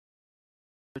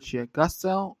Richie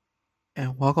Augusto,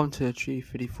 and welcome to the Tree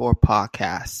 54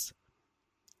 podcast.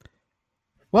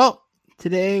 Well,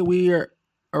 today we are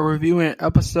reviewing an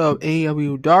episode of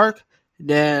AEW Dark,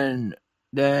 then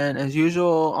as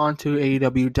usual, on to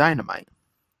AEW Dynamite.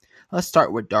 Let's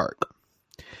start with Dark.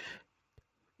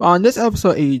 On this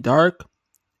episode of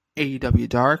AEW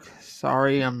Dark,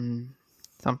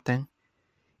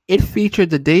 it featured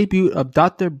the debut of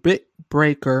Dr. Britt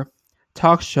Baker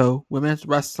talk show, Women's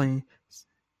Wrestling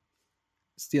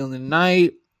Stealing the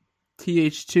Night,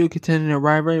 TH2 continuing a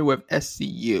rivalry with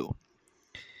SCU.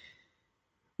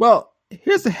 Well,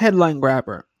 here's the headline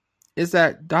grabber. Is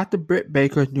that Dr. Britt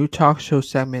Baker's new talk show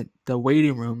segment, The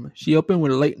Waiting Room. She opened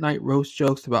with late night roast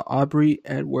jokes about Aubrey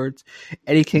Edwards,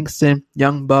 Eddie Kingston,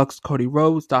 Young Bucks, Cody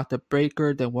Rhodes, Dr.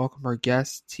 Baker, then welcome her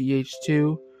guest,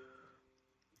 TH2.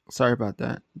 Sorry about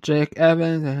that. Jake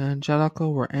Evans and Angelico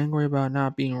were angry about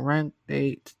not being ranked.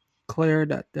 They declared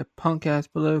that the punk-ass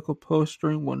political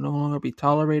postering will no longer be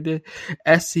tolerated.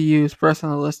 SCU is first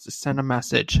on the list to send a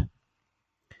message.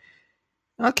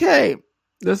 Okay,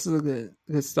 this is a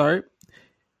good start.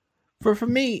 For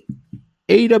me,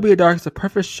 AEW Dark is the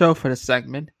perfect show for the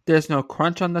segment. There's no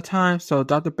crunch on the time, so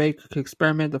Dr. Baker could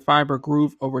experiment the fiber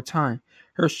groove over time.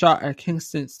 Her shot at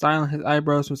Kingston styling his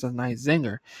eyebrows was a nice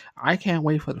zinger. I can't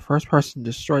wait for the first person to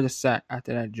destroy the set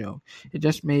after that joke. It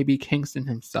just may be Kingston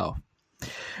himself.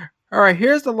 Alright,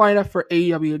 here's the lineup for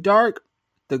AEW Dark.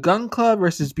 The Gun Club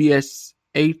versus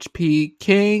BSHP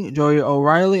King, Joey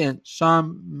O'Reilly, and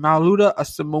Sean Maluda, a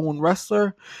Samoan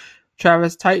wrestler.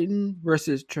 Travis Titan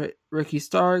versus Ricky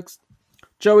Starks.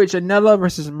 Joey Janela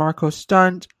versus Marco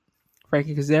Stunt.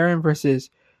 Frankie Kazarian versus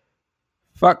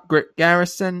Fuck Grit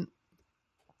Garrison.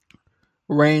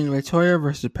 Rain Latoya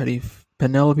versus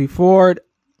Penelope Ford.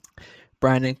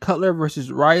 Brandon Cutler versus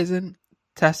Ryzen.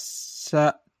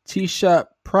 Tisha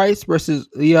Price versus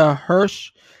Leah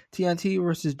Hirsch. TNT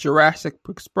versus Jurassic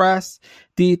Express.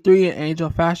 D3 and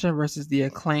Angel Fashion versus The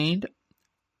Acclaimed.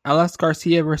 Alex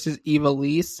Garcia versus Eva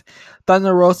Lise.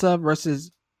 Thunder Rosa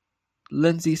versus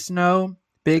Lindsay Snow.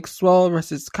 Big Swole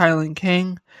versus Kylan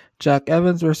King. Jack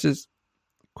Evans versus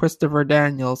Christopher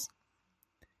Daniels.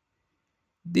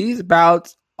 These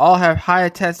bouts all have high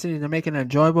intensity to make an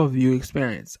enjoyable view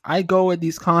experience. I go with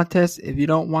these contests if you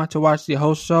don't want to watch the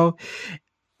whole show.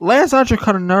 Lance Archer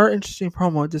cut another interesting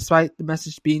promo despite the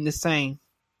message being the same.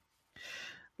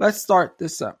 Let's start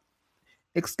this up.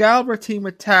 Excalibur teamed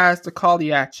with Taz to call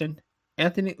the action.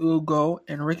 Anthony Ugo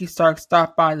and Ricky Starks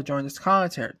stopped by to join this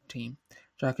commentary team.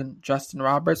 Justin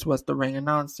Roberts was the ring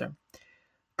announcer.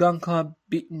 Gun Club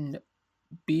beaten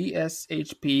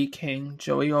BSHP King,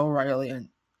 Joey O'Reilly,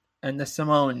 and the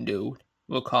Samoan Dude.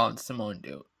 We'll call him Samoan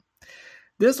Dude.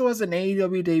 This was an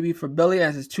AEW debut for Billy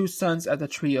and his two sons at the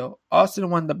trio.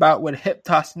 Austin won the bout with a hip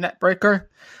toss neckbreaker.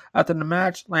 After the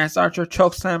match, Lance Archer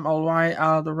chokeslammed O'Reilly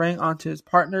out of the ring onto his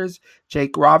partners.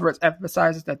 Jake Roberts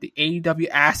emphasizes that the AEW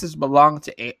asses belong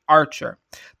to Archer.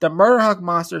 The Murder Hug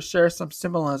Monster shares some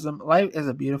symbolism. Life is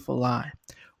a beautiful lie,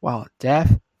 while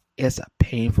death is a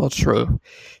painful truth.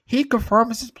 He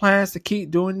confirms his plans to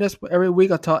keep doing this every week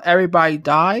until everybody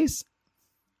dies.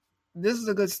 This is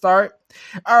a good start.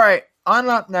 Alright, on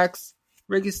up next,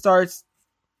 Ricky Starks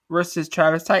versus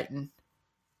Travis Titan.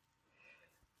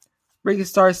 Ricky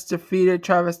Starks defeated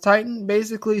Travis Titan.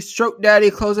 Basically, Stroke Daddy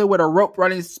closing with a rope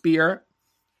running spear.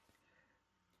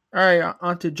 Alright,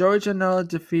 on to Joey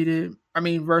Janela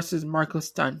versus Marco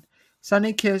Stunt.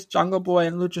 Sonny Kiss, Jungle Boy,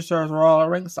 and Luchasaurus were all at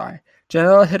ringside.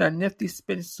 Janela hit a nifty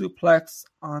spin suplex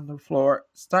on the floor.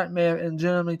 Stunt may have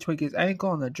legitimately tweaked his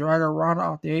ankle and the Dragon Rana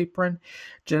off the apron.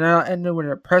 Janela ended with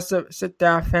an impressive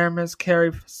sit-down Fairman's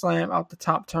carry slam out the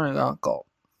top turnbuckle.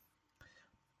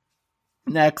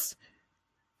 Next,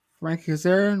 Frankie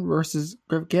Kazarian versus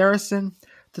Griff Garrison.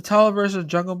 Tatala versus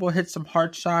Jungle Boy hit some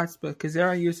hard shots, but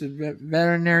Kazarian used his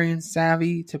veterinarian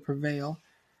savvy to prevail.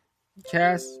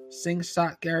 Cass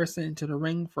slingshot Garrison into the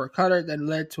ring for a cutter that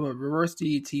led to a reverse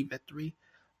DDT victory.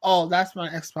 Oh, that's my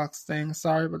Xbox thing.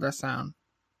 Sorry about that sound.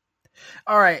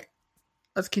 Alright,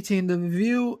 let's continue the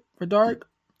review for Dark.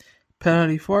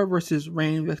 Penalty Ford versus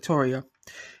Reign Victoria.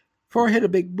 Ford hit a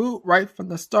big boot right from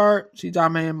the start. She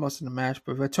dominated most of the match,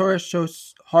 but Victoria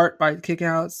shows heart by kicking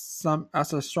out some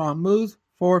as a strong move.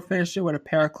 Ford finished it with a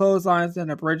pair of clotheslines and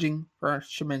a bridging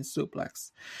Fisherman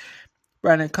suplex.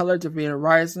 Brandon Cutler defeated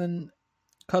Ryzen.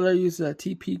 Cutler used a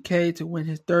TPK to win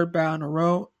his third bout in a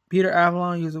row. Peter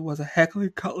Avalon was a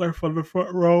heckling Cutler from the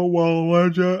front row while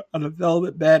Ledger on a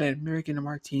velvet bed and making a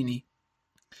martini.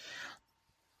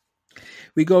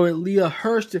 We go with Leah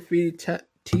Hirsch defeated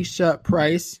Tisha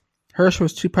Price. Hirsch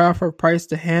was too powerful for Price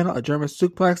to handle a German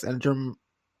suplex and a German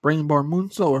springboard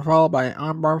moonsault were followed by an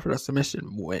armbar for the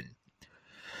submission win.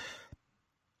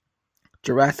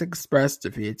 Jurassic Express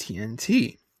defeated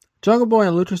TNT. Jungle Boy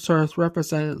and Luchasaurus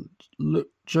represented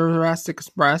Jurassic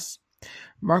Express.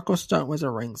 Marco Stunt was at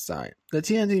ringside. The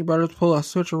TNT brothers pulled a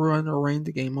switcheroo in the ring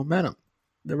to gain momentum.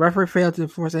 The referee failed to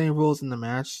enforce any rules in the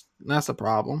match. That's a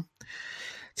problem.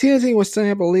 TNT was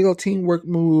setting up a legal teamwork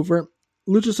maneuver.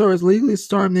 Luchasaurus legally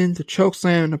stormed in to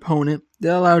chokeslam an opponent. They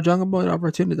allowed Jungle Boy the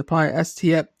opportunity to apply a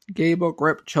STF Gable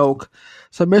Grip choke.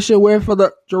 Submission win for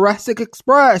the Jurassic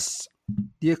Express.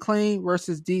 The Acclaim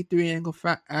versus D3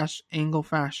 Angle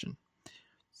Fashion.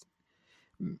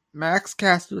 Max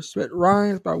Caster spit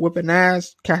rhymes by whipping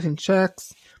ass, cashing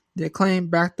checks. The Acclaim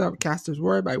backed up Caster's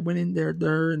word by winning their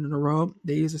third in a row.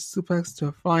 They used a suplex to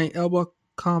a flying elbow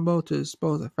combo to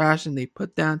dispose of Fashion. They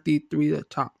put down D3 to the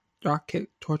top drop kick,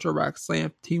 torture rack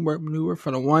slam, teamwork maneuver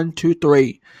for the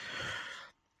 1-2-3.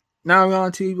 Now we're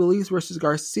on to Evilise versus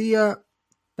Garcia.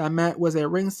 That match was at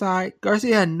ringside.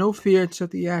 Garcia had no fear and took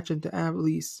the action to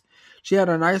Evilise. She had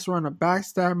a nice run of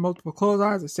backstab, multiple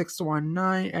clotheslines, a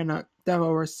 6-1-9, and a death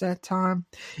over set time.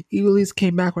 Evilise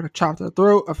came back with a chop to the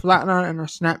throat, a flatliner, and a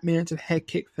snap made into the head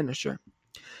kick finisher.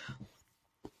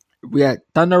 We had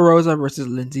Thunder Rosa versus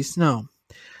Lindsay Snow.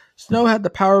 Snow had the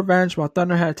power advantage while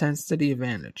Thunder had a intensity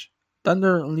advantage.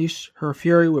 Thunder unleashed her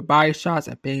fury with body shots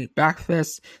and big back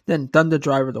fists, then Thunder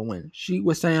Driver to win. She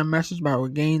was sending a message by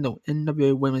regaining the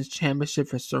NWA Women's Championship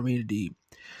for Serena Deeb.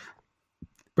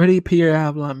 Pretty Peter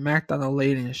Avalon macked on the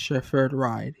lady in his chauffeured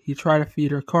ride. He tried to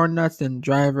feed her corn nuts, then the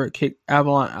driver kicked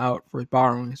Avalon out for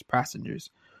borrowing his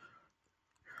passengers.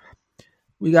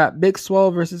 We got Big Swole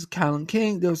versus Callum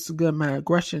King. There was a good amount of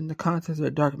aggression in the contest of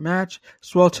a dark match.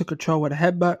 Swole took control with a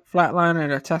headbutt, flatliner,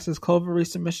 and a Texas Clover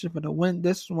submission for the win.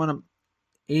 This was one of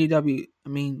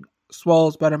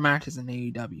Swole's better matches in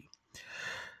AEW.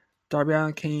 Darby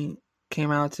Allin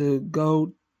came out to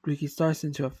goad Ricky Starks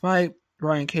into a fight.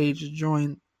 Brian Cage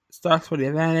joined Starks for the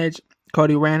advantage.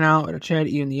 Cody ran out with a chair to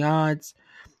even the odds.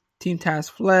 Team Taz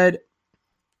fled.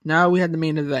 Now we had the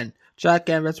main event. Jack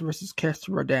Evans versus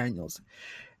Christopher Daniels.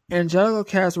 Angelico and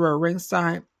Cass were at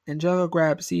ringside. Angelico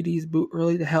grabbed CD's boot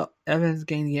early to help Evans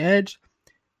gain the edge.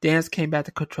 Daniels came back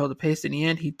to control the pace in the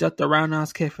end. He ducked a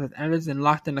roundhouse kick with Evans and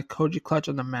locked in a Koji clutch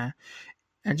on the mat.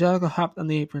 Angelico hopped on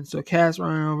the apron, so Cass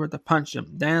ran over to punch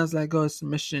him. Daniels let go of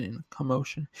submission in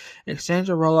commotion. An exchange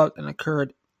of roll-up then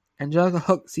occurred. Angelico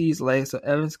hooked C's leg so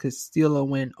Evans could steal a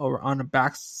win over on a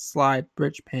backslide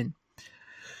bridge pin.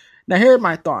 Now here's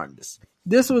my thought on this.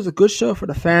 This was a good show for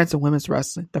the fans of women's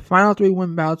wrestling. The final 3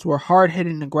 women bouts were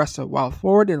hard-hitting and aggressive, while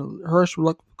Ford and Hirsch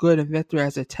looked good and Victor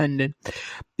as attended.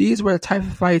 These were the type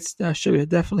of fights that should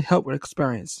definitely help with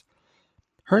experience.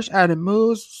 Hirsch added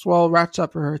moves, Swole ratcheted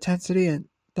up for her intensity, and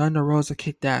Thunder Rosa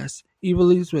kicked ass.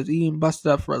 Evilise was even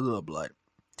busted up for a little blood.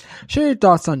 Share your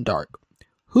thoughts on Dark.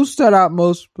 Who stood out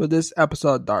most for this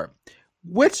episode of Dark?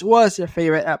 Which was your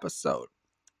favorite episode?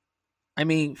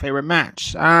 Favorite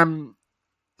match.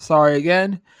 Sorry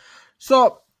again.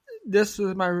 So, this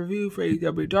was my review for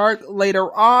AEW Dark.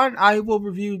 Later on, I will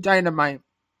review Dynamite.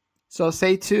 So,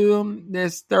 stay tuned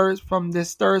from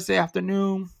this Thursday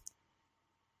afternoon,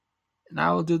 and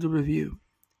I will do the review.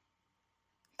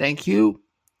 Thank you.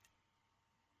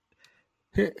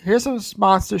 Here's some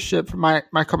sponsorship for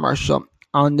my commercial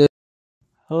on this.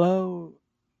 Hello,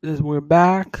 we're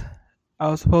back. I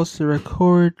was supposed to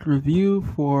record review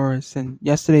for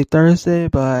yesterday, Thursday,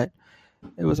 but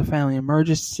it was a family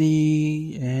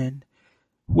emergency, and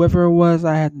whoever it was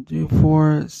I had to do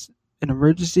for an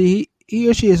emergency, he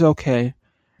or she is okay.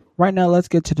 Right now, let's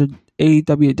get to the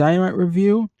AEW Dynamite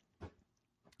review.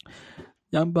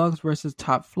 Young Bucks versus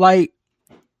Top Flight.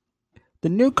 The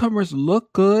newcomers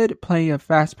looked good, playing a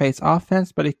fast-paced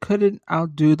offense, but they couldn't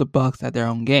outdo the Bucks at their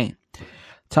own game.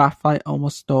 Top Flight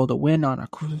almost stole the win on a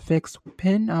crucifix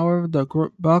pin. However, the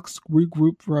Bucks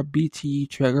regrouped for a BTE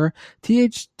trigger.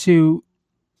 TH2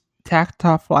 attacked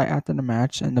Top Flight after the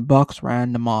match, and the Bucks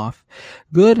ran them off.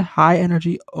 Good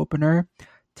high-energy opener.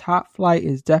 Top Flight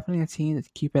is definitely a team to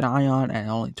keep an eye on at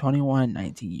only 21 and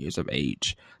 19 years of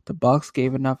age. The Bucks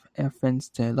gave enough offense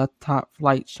to let Top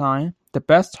Flight shine. The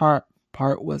best part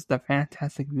was the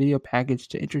fantastic video package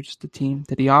to introduce the team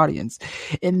to the audience.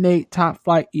 It made Top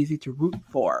Flight easy to root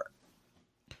for.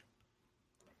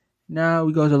 Now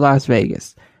we go to Las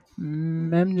Vegas.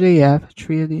 MJF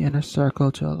treated the Inner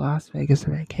Circle to a Las Vegas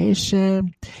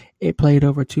vacation. It played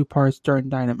over 2 parts during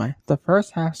Dynamite. The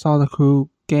first half saw the crew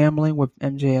gambling, with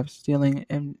MJF stealing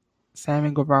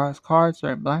Sammy Guevara's cards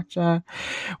during blackjack.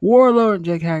 Wardlow and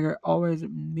Jake Hager always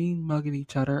mean-mugging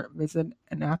each other. Visit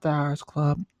an after-hours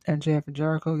club. MJF and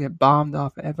Jericho get bombed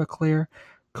off Everclear.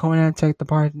 Conan took the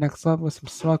party to the next level with some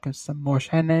smoke and some more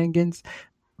shenanigans.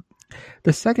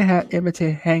 The second half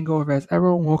imitated Hangover as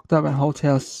everyone woke up in a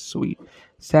hotel suite.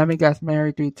 Sammy got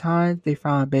married 3 times. They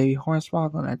found a baby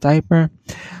Hornswoggle in a diaper.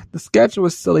 The schedule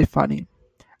was silly funny.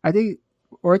 I think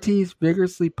Ortiz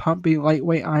vigorously pumping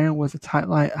lightweight iron was a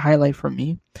highlight for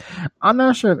me. I'm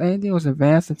not sure if anything was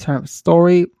advanced in terms of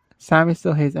story. Sammy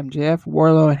still hates MJF.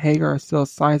 Wardlow and Hager are still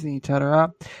sizing each other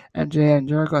up. MJF and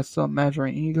Jericho are still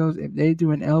measuring egos. If they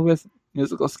do an Elvis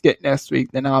musical skit next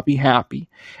week, then I'll be happy.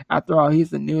 After all, he's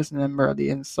the newest member of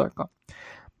the Inner Circle.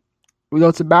 We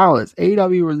go to ballads.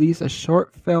 AEW released a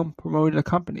short film promoting the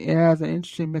company. It has an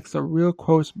interesting mix of real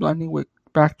quotes blending with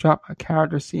backdrop of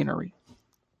character scenery.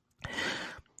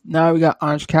 Now we got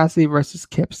Orange Cassidy versus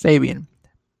Kip Sabian.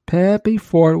 Pepe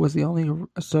Ford was the only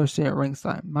associate at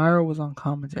ringside. Myra was on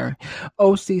commentary.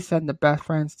 OC sent the best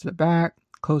friends to the back.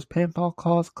 Closed pinfall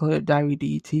calls, cleared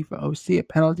WDT for OC, a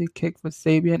penalty kick for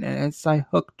Sabian, and an inside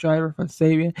hook driver for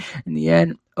Sabian. In the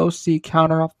end, OC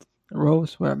countered off the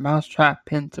ropes with a mousetrap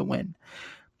pin to win.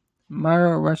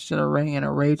 Myra rushed to the ring in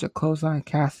a rage of clothesline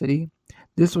Cassidy.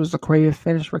 This was the creative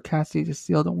finish for Cassidy to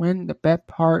seal the win. The best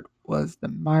part was the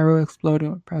Myro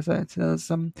exploding with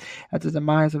presidentialism at the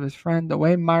demise of his friend. The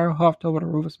way Myro huffed over the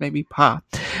Rufus made me pop.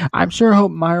 I'm sure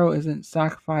hope Myro isn't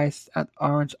sacrificed at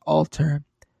Orange Altar.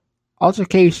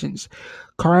 Altercations.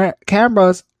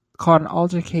 Cameras caught an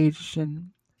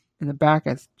altercation in the back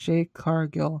as Jay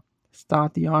Cargill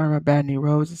stopped the arm of Brandy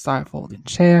Rose aside folding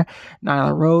chair.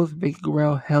 Nyla Rose, Vicky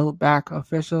Guerrero held back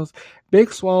officials.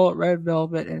 Big Swallow, Red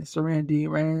Velvet, and Serenity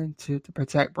ran to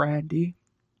protect Brandy.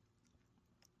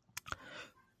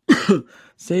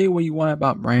 Say what you want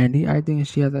about Brandy. I think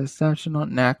she has an exceptional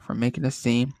knack for making a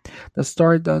scene. The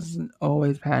story doesn't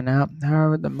always pan out.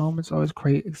 However, the moments always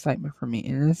create excitement for me.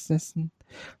 In this instance,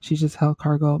 she just helped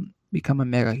Cargo become a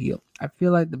mega heel. I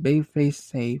feel like the babyface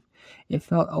save. It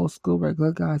felt old school where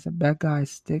good guys and bad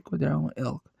guys stick with their own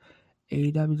ilk.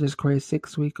 AEW just created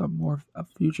 6 weeks or more of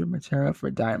future material for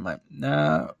Dynamite.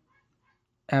 Now,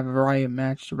 have a variety of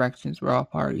match directions where all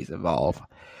parties evolve.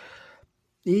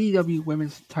 The AEW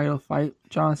Women's title fight.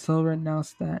 John Silver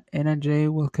announced that Anna Jay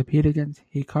will compete against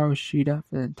Hikaru Shida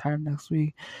for the entire next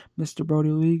week. Mr. Brody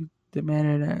Lee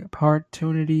demanded an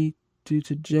opportunity due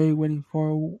to Jay winning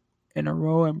 4 in a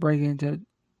row and breaking into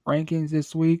rankings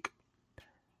this week.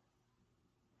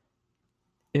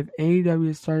 If AEW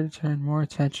is starting to turn more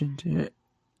attention to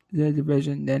the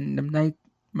division, then the night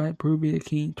might prove to be a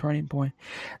key turning point.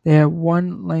 They have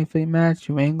one lengthy match,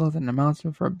 2 angles, and an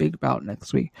announcement for a big bout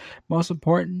next week. Most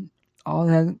important, all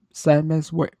that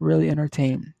segments were really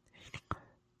entertaining.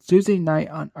 Tuesday night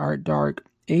on Art Dark,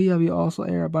 AEW also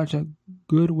aired a bunch of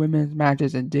good women's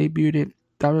matches and debuted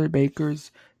Dr.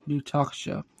 Baker's new talk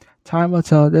show. Time will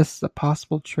tell if this is a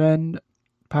possible trend,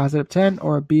 positive 10,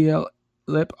 or a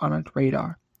blip on a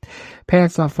radar.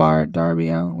 Pants on Fire. Darby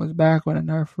Allin was back with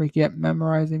another freak yet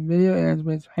memorizing video. It ends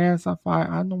with Pants on Fire.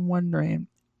 I'm wondering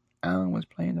Allin was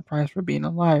paying the price for being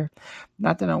a liar.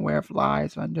 Not that I'm aware of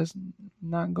lies, so I'm just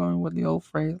not going with the old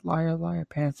phrase, liar, liar,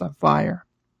 pants on fire.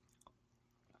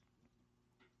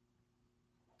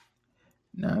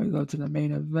 Now we go to the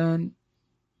main event.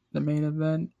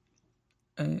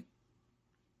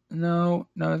 No,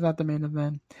 it's not the main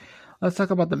event. Let's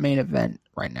talk about the main event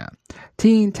right now.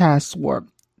 Team Taz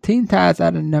Swerve. Team Taz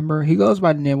at a number. He goes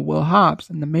by the name of Will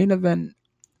Hobbs. In the main event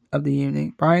of the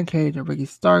evening, Brian Cage and Ricky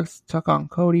Starks took on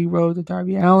Cody Rhodes and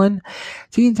Darby Allin.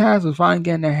 Team Taz was finally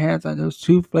getting their hands on those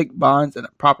 2 flick bonds in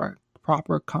a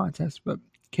proper contest, but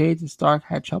Cage and Stark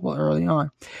had trouble early on.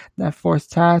 That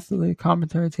forced Taz to leave the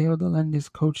commentary table to lend his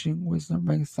coaching wisdom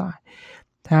ringside.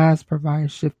 Taz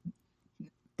provided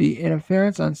the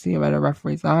interference unseen by the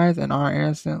referee's eyes, and Arn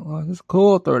Anderson lost his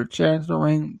cool, throw the chair into the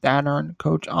ring, that earned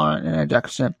Coach Arn an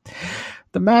ejection.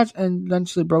 The match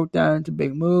eventually broke down into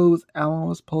big moves. Allin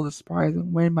was pulled a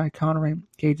surprising win by countering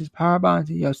Cage's powerbomb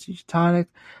into Yoshi's tonic.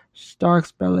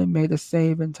 Starks barely made the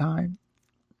save in time.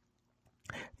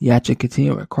 The action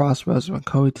continued with Crossroads when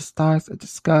Cody to Starks, a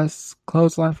discussed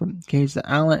clothesline from Cage to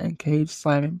Allin, and Cage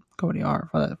slamming Cody hard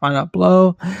for the final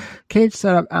blow. Cage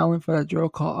set up Allin for the drill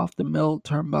call off the middle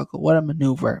turnbuckle. What a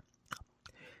maneuver.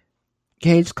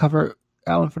 Cage covered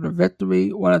Allin for the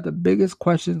victory. One of the biggest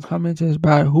questions coming into his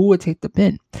battle, who would take the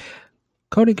pin?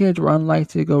 Cody Cage were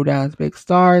unlikely to go down as big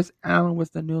stars. Allin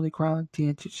was the newly crowned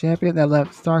TNT champion that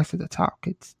left Starks as the top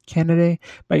candidate,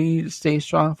 but he needed to stay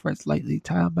strong for its lightly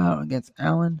title bout against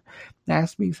Allin. That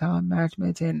speaks how a match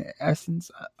maintained the essence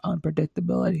of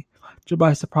unpredictability. Just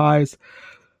by surprise,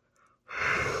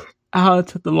 Allin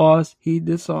took the loss. He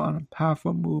did so on a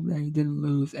powerful move that he didn't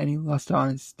lose any luster on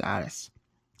his status.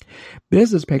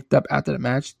 Business picked up after the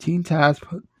match. Team Taz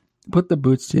put the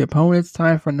boots to the opponents.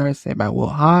 Time for another say by Will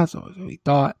Hobbs, or so he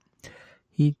thought.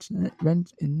 He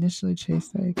initially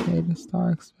chased the AK to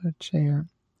Starks for a chair.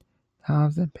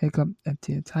 Hobbs then pick up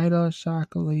FTN title,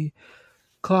 shockingly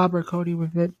clobber Cody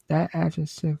with it. That action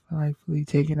successfully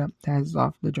taking up Taz's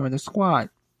offer to join the squad.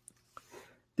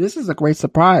 This is a great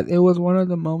surprise. It was one of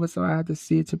the moments I had to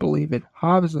see it to believe it.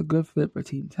 Hobbs is a good fit for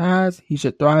Team Taz. He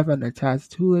should thrive under Taz's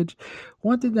tutelage.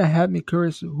 One thing that had me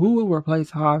curious, who will replace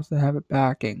Hobbs to have it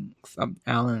backing of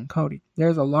Allen and Cody?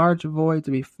 There's a large void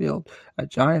to be filled, a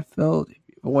giant void,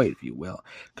 if you will.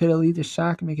 Could it lead to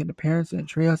Shaq making an appearance in a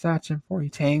trios action before he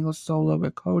tangles solo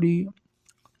with Cody?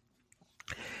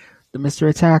 The Mystery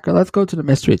Attacker. Let's go to the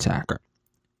Mystery Attacker.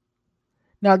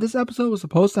 Now, this episode was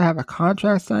supposed to have a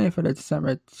contract signing for the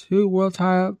December 2 World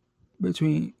Title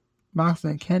between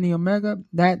Moxley and Kenny Omega.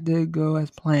 That did go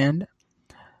as planned.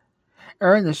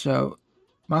 During the show,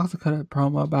 Moxley cut a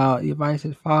promo about the advice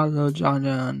his father,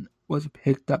 John, was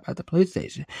picked up at the police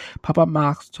station. Papa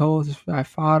Mox told his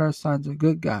father, sons are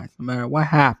good guys, no matter what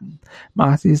happened.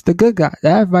 Moxley is the good guy.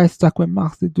 That advice stuck with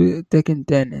Moxley through thick and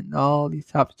thin in all these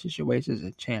tough situations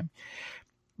as champ.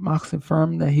 Mox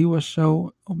confirmed that he will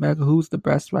show Omega who's the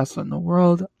best wrestler in the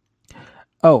world.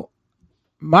 Oh,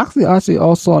 Moxley actually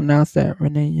also announced that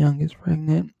Renee Young is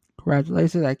pregnant.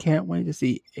 Congratulations, I can't wait to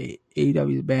see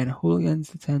AEW's band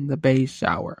Hooligans attend the Bay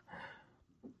Shower.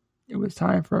 It was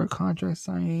time for a contract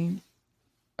signing.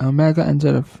 Omega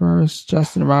entered the first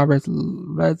Justin Roberts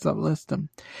Reds Up Listum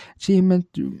achievement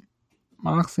through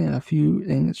Moxley and a few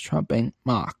things trumping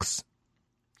Mox.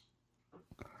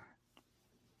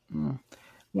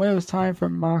 When it was time for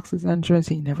Moxley's entrance,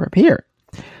 he never appeared.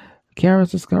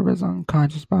 Cameras discovered his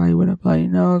unconscious body with a bloody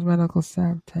nose. Medical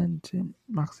staff tended to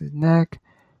Moxley's neck.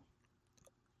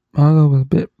 Margo was a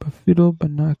bit befuddled,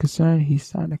 but not concerned. He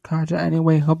signed a contract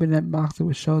anyway, hoping that Moxley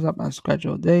would show up on a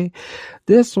scheduled day.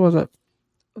 This was a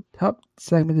tough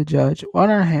segment to judge. On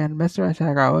our hand, Mystery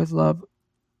Attacker, I always love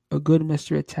a good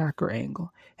Mystery Attacker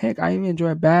angle. Heck, I even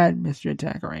enjoy bad Mystery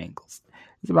Attacker angles.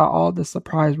 It's about all the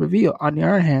surprise reveal. On the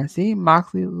other hand, seeing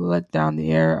Moxley let down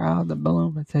the air out of the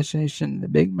balloon participation in the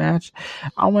big match,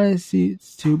 I wanted to see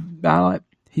two battle at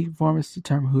peak performance to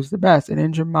determine who's the best. An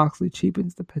injured Moxley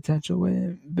cheapens the potential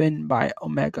win by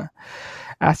Omega.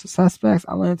 As for suspects,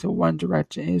 I leaned to one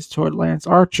direction is toward Lance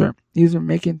Archer. He's been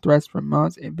making threats for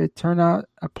months. If it turned out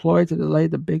a ploy to delay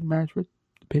the big match with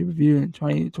the pay-per-view in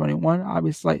 2021, I'll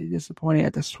be slightly disappointed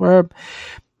at the swerve.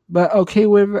 But okay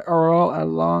with it all as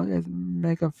long as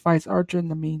Omega fights Archer in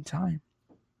the meantime.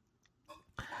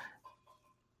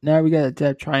 Now we got a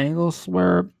Death Triangle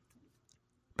swerve.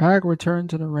 Pac returned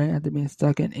to the ring after being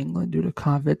stuck in England due to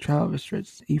COVID travel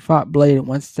restrictions. He fought Blade in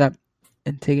one step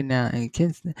and taken down in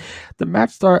Kingston. The match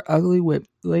started ugly with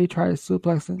Blade trying to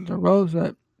suplex him to the ropes,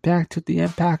 but Pac took the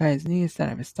impact on his knee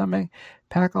instead of his stomach.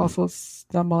 Pac also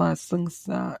stumbled on a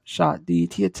slingshot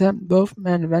DDT attempt. Both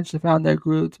men eventually found their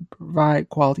groove to provide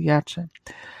quality action.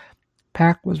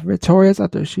 Pac was victorious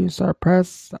after a shooting star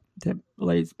press, hit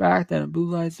Blade's back, then a blue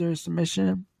laser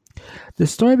submission. The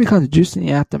story becomes juicy in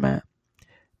the aftermath.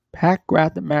 Pac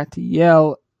grabbed the mat to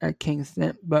yell at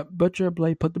Kingston, but Butcher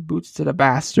Blade put the boots to the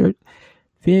bastard.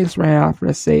 Phoenix ran out for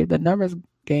the save. The numbers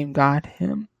game got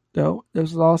him, though.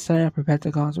 This was all set up for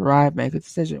Pentagon's arrive, make a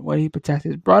decision. Would he protect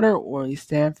his brother, or would he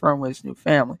stand firm with his new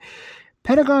family?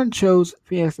 Pentagon chose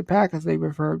Phoenix to Pac as they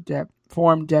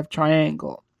formed Death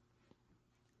Triangle.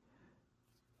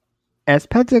 As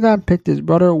Pentagon picked his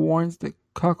brother, warns the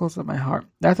cockles of my heart.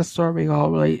 That's a story we all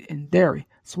relate in theory.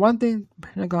 It's one thing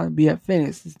Pentagon to be at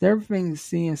Phoenix. It's everything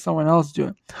seeing someone else do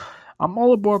it. I'm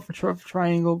all aboard for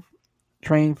Triangle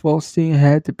train full steam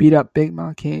ahead to beat up Big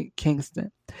Mouth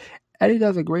Kingston. Eddie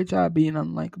does a great job being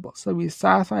unlikable, so we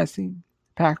satisfied seeing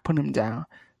Pac put him down.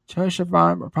 Joey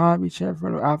Sivan will probably be cheering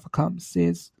for the Alpha Cup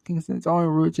since Kingston's only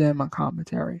root to him on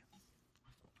commentary.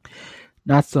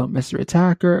 Not so Mystery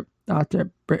Attacker.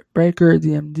 Dr. Britt Baker,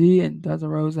 DMD, and Dozen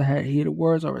Rosa had heated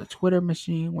words over the Twitter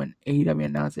machine when AEW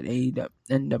announced an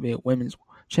NW Women's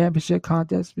Championship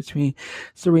contest between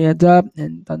Serena Dub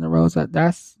and Thunder Rosa.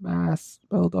 That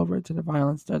spilled over to the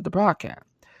violence during the broadcast.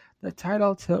 The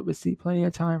title tilt received plenty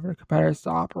of time for the competitors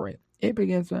to operate. It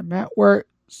begins with mat work.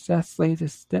 Seth Slade to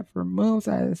step for moves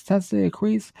as intensity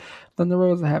increased. Thunder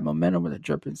Rosa had momentum with a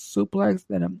dripping suplex,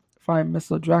 then a fine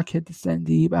missile drop hit to send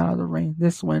deep out of the ring.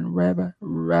 This when Reba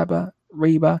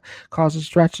caused a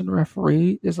stretch in the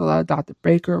referee. This allowed Dr.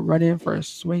 Baker run in for a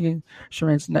swinging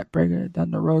Sharon's neckbreaker to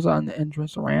Thunder Rosa on the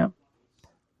entrance ramp.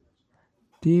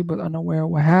 Deeb was unaware of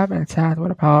what happened and attacked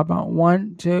with a powerbomb.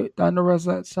 1, 2, Thunder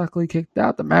Rosa successfully kicked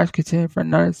out. The match continued for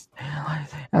another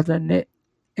after Nick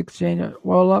exchange of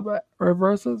roll-up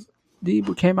reversals.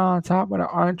 Deeb came out on top with an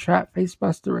arm trap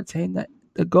facebuster to retain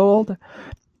the gold.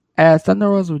 As Thunder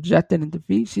Rosa was rejected in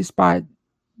defeat, she spied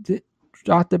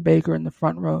Dr. Baker in the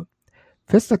front row.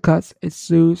 Fisticuffs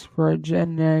ensues for a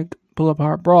generic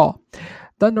pull-apart brawl.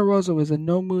 Thunder Rosa was in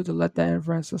no mood to let that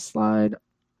inference slide.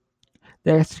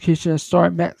 The execution of the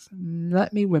story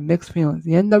left me with mixed feelings.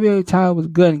 The NWA title was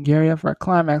good and gearing up for a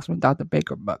climax when Dr.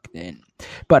 Baker butt in.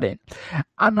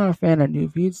 I'm not a fan of new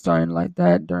feuds starting like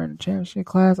that during the championship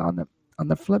clash. On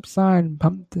the flip side, I'm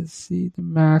pumped to see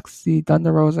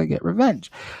Thunder Rosa get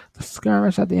revenge. The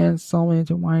skirmish at the end sold me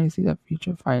into wanting to see the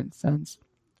future fighting sense.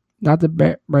 Dr.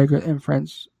 Baker's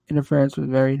interference was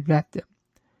very effective.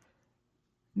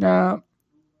 Now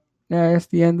it's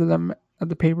the end of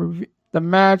the pay-per-view. The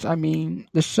match,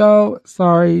 the show.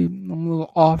 Sorry, I'm a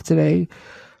little off today.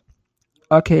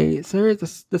 Okay, so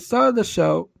here's the start of the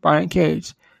show, Brian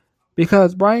Cage.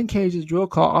 Because Brian Cage's drill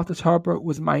call off the top rope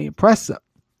was my impressive.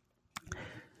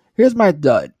 Here's my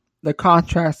dud. The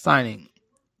contract signing.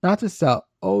 Not to sell.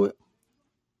 Always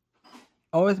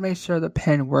make sure the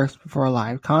pen works before a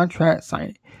live contract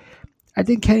signing. I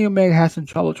think Kenny Omega had some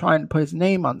trouble trying to put his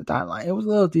name on the dotted line. It was a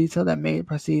little detail that made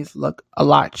proceeds look a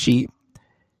lot cheap.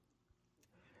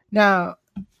 Now,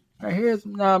 here's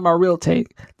my real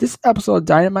take. This episode of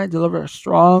Dynamite delivered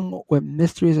strong with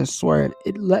mysteries and swerve.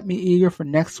 It left me eager for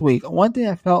next week. One thing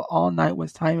I felt all night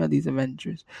was timing of these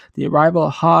adventures. The arrival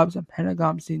of Hobbs and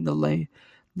Pentagon seemed delayed.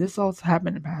 This also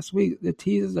happened in the past week. The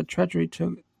teasers of treachery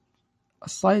took a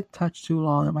slight touch too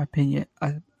long, in my opinion.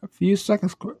 A few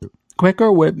seconds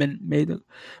quicker would have made the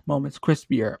moments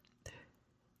crispier.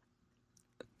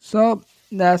 So,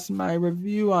 that's my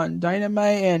review on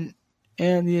Dynamite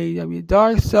and the AEW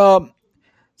Dark. So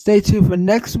stay tuned for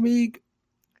next week.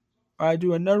 I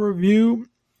do another review,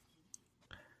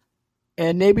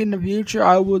 and maybe in the future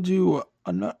I will do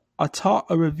a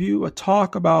talk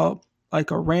about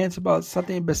like a rant about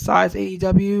something besides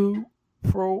AEW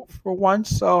for once.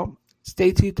 So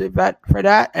stay tuned for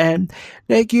that. And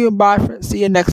thank you. Bye. See you next.